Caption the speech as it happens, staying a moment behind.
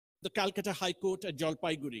the Calcutta High Court at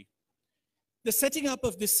Jalpaiguri. The setting up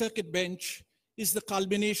of this circuit bench is the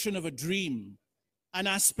culmination of a dream, an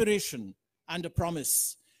aspiration, and a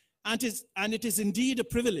promise. And it is indeed a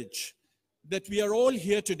privilege that we are all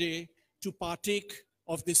here today to partake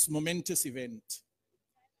of this momentous event.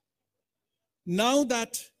 Now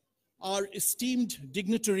that our esteemed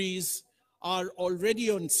dignitaries are already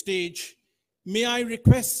on stage, may I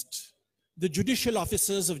request the judicial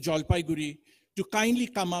officers of Jalpaiguri to kindly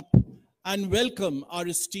come up and welcome our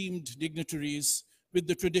esteemed dignitaries with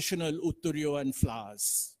the traditional utturyo and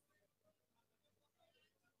flowers.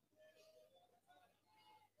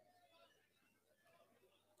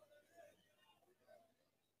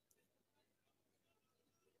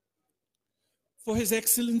 For His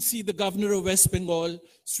Excellency, the Governor of West Bengal,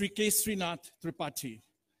 Sri Kesrinath Tripathi,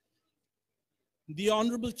 the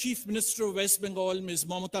Honorable Chief Minister of West Bengal, Ms.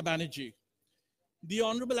 Mamata Bannerjee, the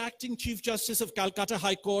Honorable Acting Chief Justice of Calcutta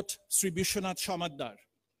High Court, Sri Bishwanath Shamaddar,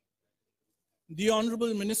 the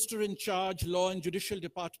Honorable Minister in Charge, Law and Judicial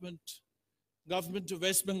Department, Government of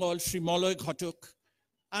West Bengal, Sri Maloy Ghatok,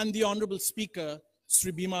 and the Honorable Speaker,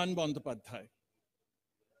 Sri Biman Bandopadhyay.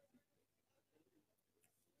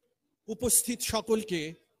 উপস্থিত সকলকে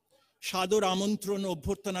সাদর আমন্ত্রণ ও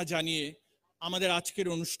অভ্যর্থনা জানিয়ে আমাদের আজকের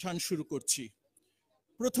অনুষ্ঠান শুরু করছি।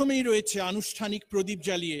 প্রথমেই রয়েছে আনুষ্ঠানিক প্রদীপ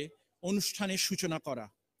জ্বালিয়ে অনুষ্ঠানের সূচনা করা।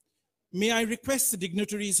 May I request the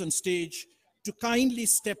dignitaries on stage to kindly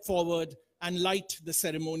step forward and light the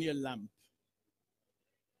ceremonial lamp.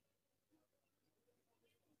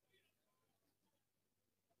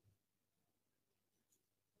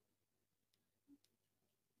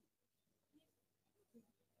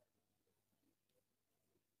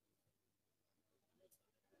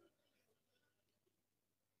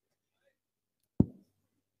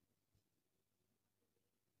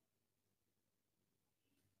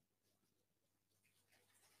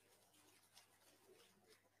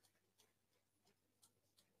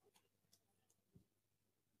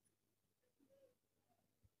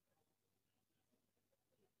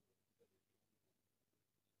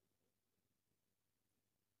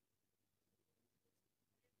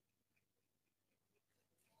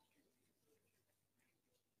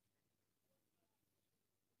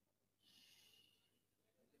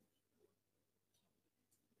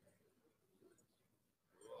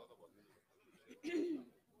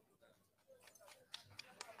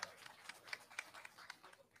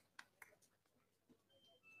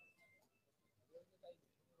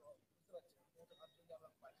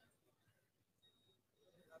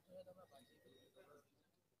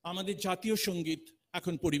 আমাদের জাতীয় সঙ্গীত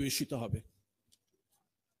এখন পরিবেশিত হবে।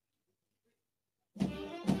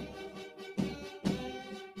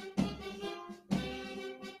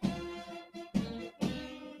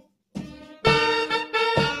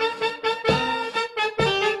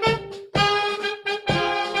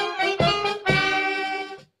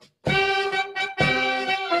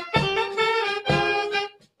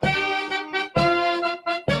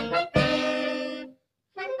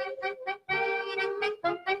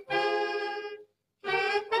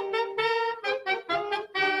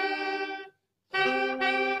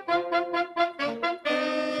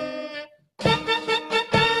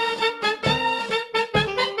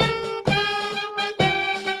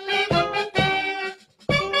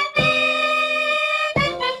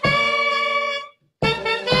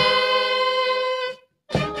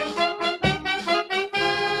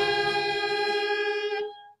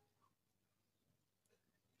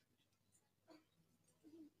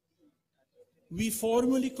 We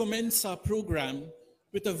formally commence our program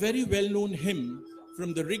with a very well-known hymn from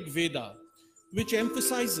the Rig Veda, which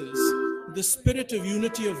emphasizes the spirit of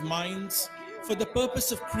unity of minds for the purpose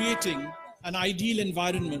of creating an ideal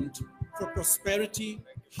environment for prosperity,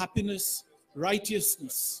 happiness,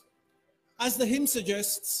 righteousness. As the hymn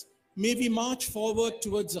suggests, may we march forward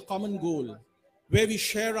towards a common goal, where we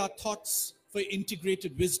share our thoughts for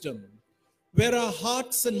integrated wisdom, where our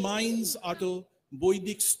hearts and minds are to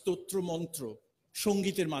বৈদিক স্তোত্র মন্ত্র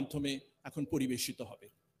সঙ্গীতের মাধ্যমে এখন পরিবেশিত হবে।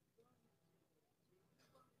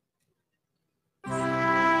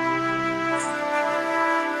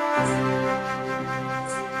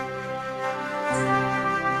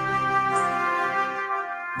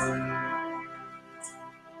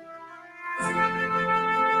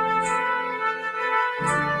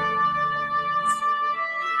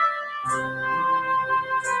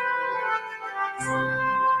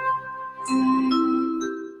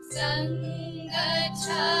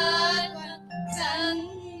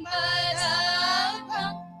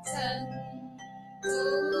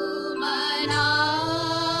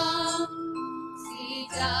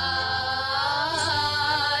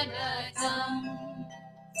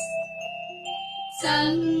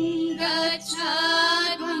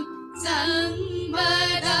 Sangachadvam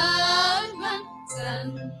Sambadadvam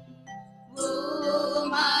Sambhumana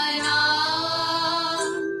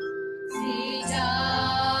Sijanadam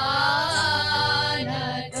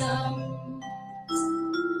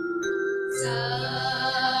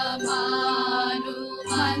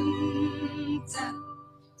Samanumanta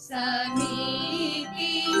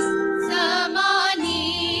Samiti Samani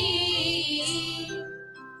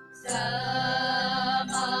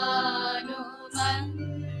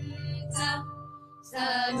Samanumanta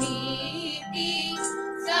Samiti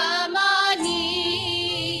Samani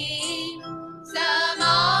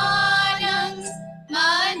Samanam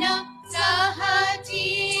Mana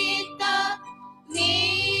Sahajita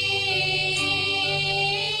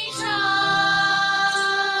Nisha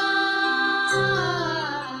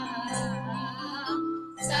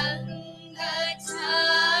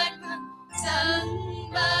Sangachadvam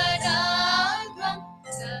Sambadadvam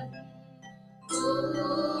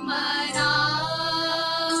Sambhumana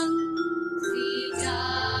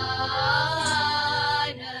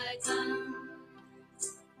Sijanadam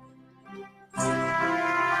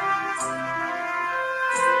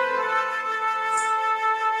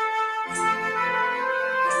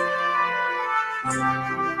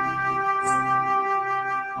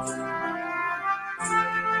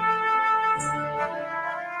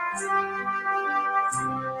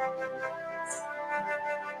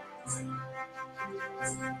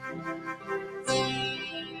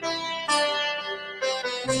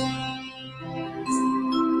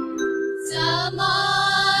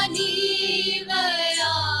Samani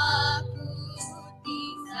Vayakuti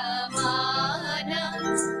Samana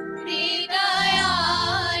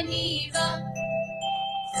Hridayaniva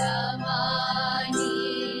Samani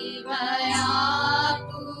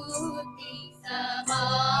Vayakuti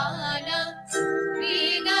Samana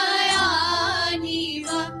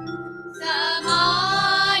Hridayaniva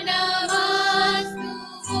Samanavastu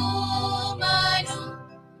Manu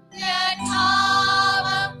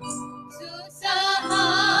Yathava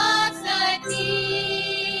Susahasati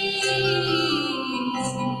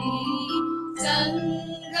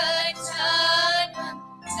Sangachadvam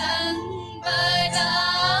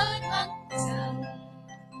Sambadadvam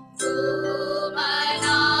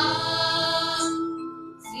Sambhumana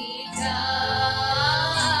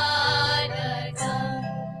Sijanadam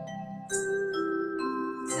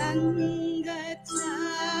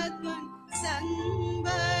Sangachadvam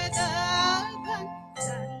Sambadadvam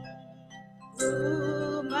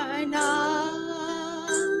Sambhumana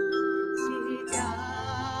Sijanadam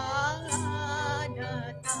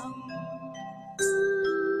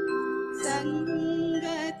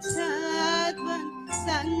Sangachadvam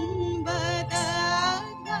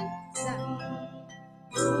Sambadadvam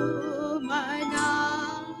Sambhumana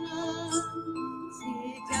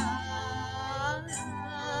Sijanadam.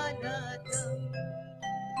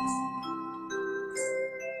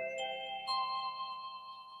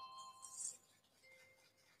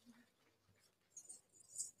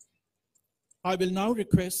 I will now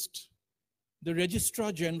request the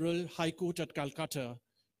Registrar General, High Court at Calcutta,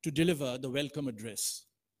 to deliver the welcome address.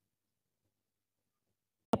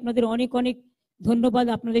 আপনাদের অনেক অনেক ধন্যবাদ।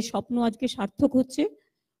 আপনাদের স্বপ্ন আজকে সার্থক হচ্ছে।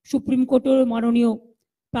 Supreme কোর্টের মাননীয়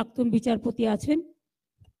প্রাক্তন বিচারপতি আছেন,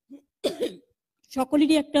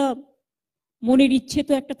 সকলেরই একটা মনের ইচ্ছে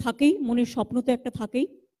তো একটা থাকেই, মনের স্বপ্ন তো একটা থাকেই।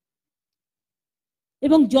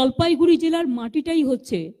 এবং জলপাইগুড়ি জেলার মাটিটাই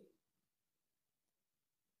হচ্ছে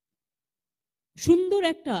সুন্দর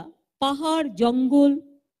একটা পাহাড়, জঙ্গল,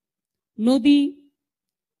 নদী,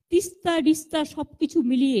 তিস্তা ডিস্তা সবকিছু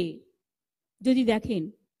মিলিয়ে যদি দেখেন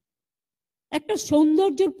একটা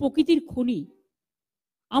সৌন্দর্যের প্রকৃতির খনি।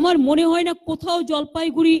 আমার মনে হয় না কোথাও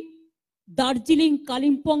জলপাইগুড়ি, দার্জিলিং,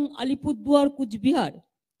 কালিম্পং, আলিপুরদুয়ার, কুচবিহার,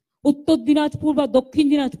 উত্তর দিনাজপুর বা দক্ষিণ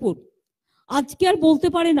দিনাজপুর আজকে আর বলতে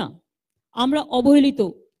পারে না আমরা অবহেলিত,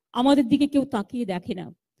 আমাদের দিকে কেউ তাকিয়ে দেখে না।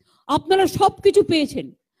 আপনারা সবকিছু পেয়েছেন,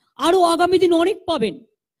 আরো আগামী দিন অনেক পাবেন।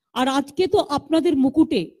 আর আজকে তো আপনাদের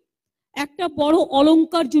মুকুটে একটা বড়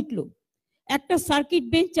অলংকার জুটলো, একটা সার্কিট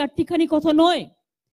বেঞ্চ চারটিখানি কথা নয়,